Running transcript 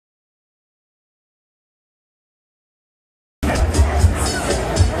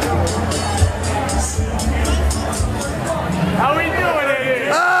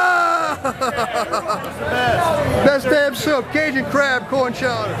Best damn soup, Cajun crab corn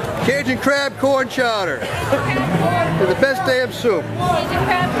chowder. Cajun crab corn chowder. The best damn soup. Cajun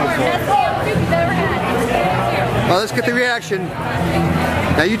crab corn, best damn soup you've ever had. Well, let's get the reaction.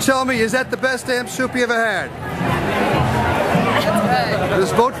 Now you tell me, is that the best damn soup you ever had? That's good.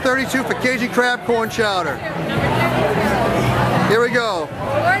 Let's vote 32 for Cajun crab corn chowder. Here we go.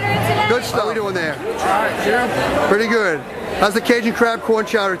 Good stuff. How are we doing there? Pretty good. How's the Cajun crab corn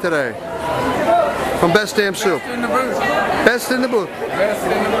chowder today? From Best Damn Soup. Best in the booth. Best in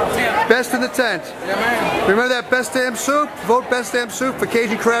the tent. Best in the tent. Yeah, man. Remember that Best Damn Soup? Vote Best Damn Soup for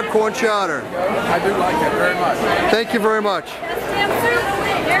Cajun crab corn chowder. I do like it very much. Thank you very much.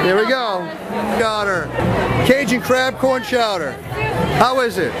 Here we go. Chowder. Cajun crab corn chowder. How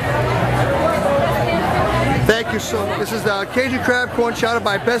is it? Thank you so much. This is the Cajun crab corn chowder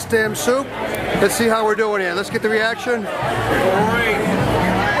by Best Damn Soup. Let's see how we're doing here. Let's get the reaction.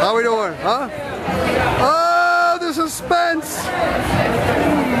 How are we doing? Huh? Oh, the suspense!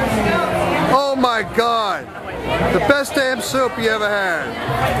 Oh my God! The best damn soup you ever had.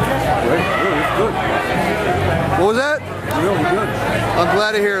 Good. What was that? Really good. I'm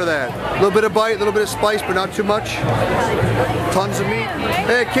glad to hear that. A little bit of bite, a little bit of spice, but not too much. Tons of meat.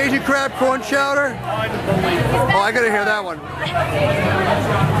 Hey, Cajun crab corn chowder. Oh, I gotta hear that one.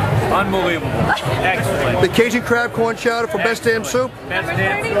 Unbelievable. Excellent. The Cajun crab corn chowder for Best Damn Soup. Best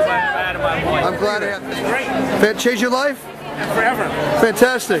damn soup I've had in my life. I'm glad to have this. Great. Change your life? Forever.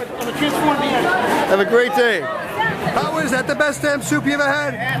 Fantastic. Have a great day. How is that the best damn soup you ever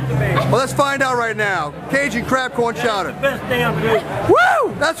had? Well, let's find out right now. Cajun crab corn chowder. Best damn soup.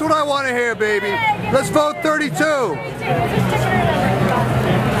 Woo! That's what I want to hear, baby. Let's vote 32.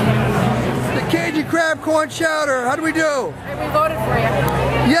 The Cajun crab corn chowder. How do we do? We voted for you.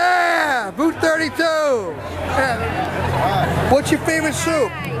 Yeah! Vote 32. Yeah. What's your favorite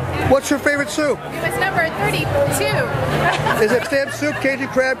soup? What's your favorite soup? It was number 32. Is it damn soup, Cajun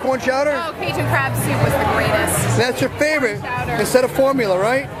crab corn chowder? Oh, Cajun crab soup was the greatest. That's your favorite instead of formula,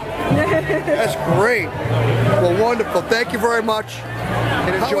 right? That's great. Well, wonderful. Thank you very much.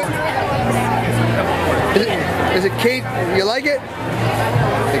 And enjoy. Is it Cajun? You like it?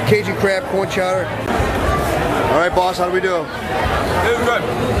 The Cajun crab corn chowder. All right, boss. How do we do? It was good.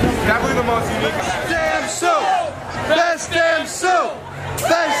 Definitely the most unique. Damn soup. Best damn soup.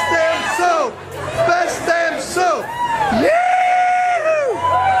 Best damn soup. Best damn soup. Yeah!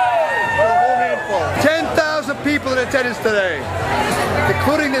 A whole handful. 10,000 people in attendance today,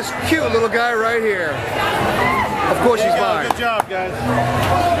 including this cute little guy right here. Of course, he's mine. Good job, guys.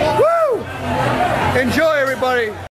 Woo! Enjoy, everybody.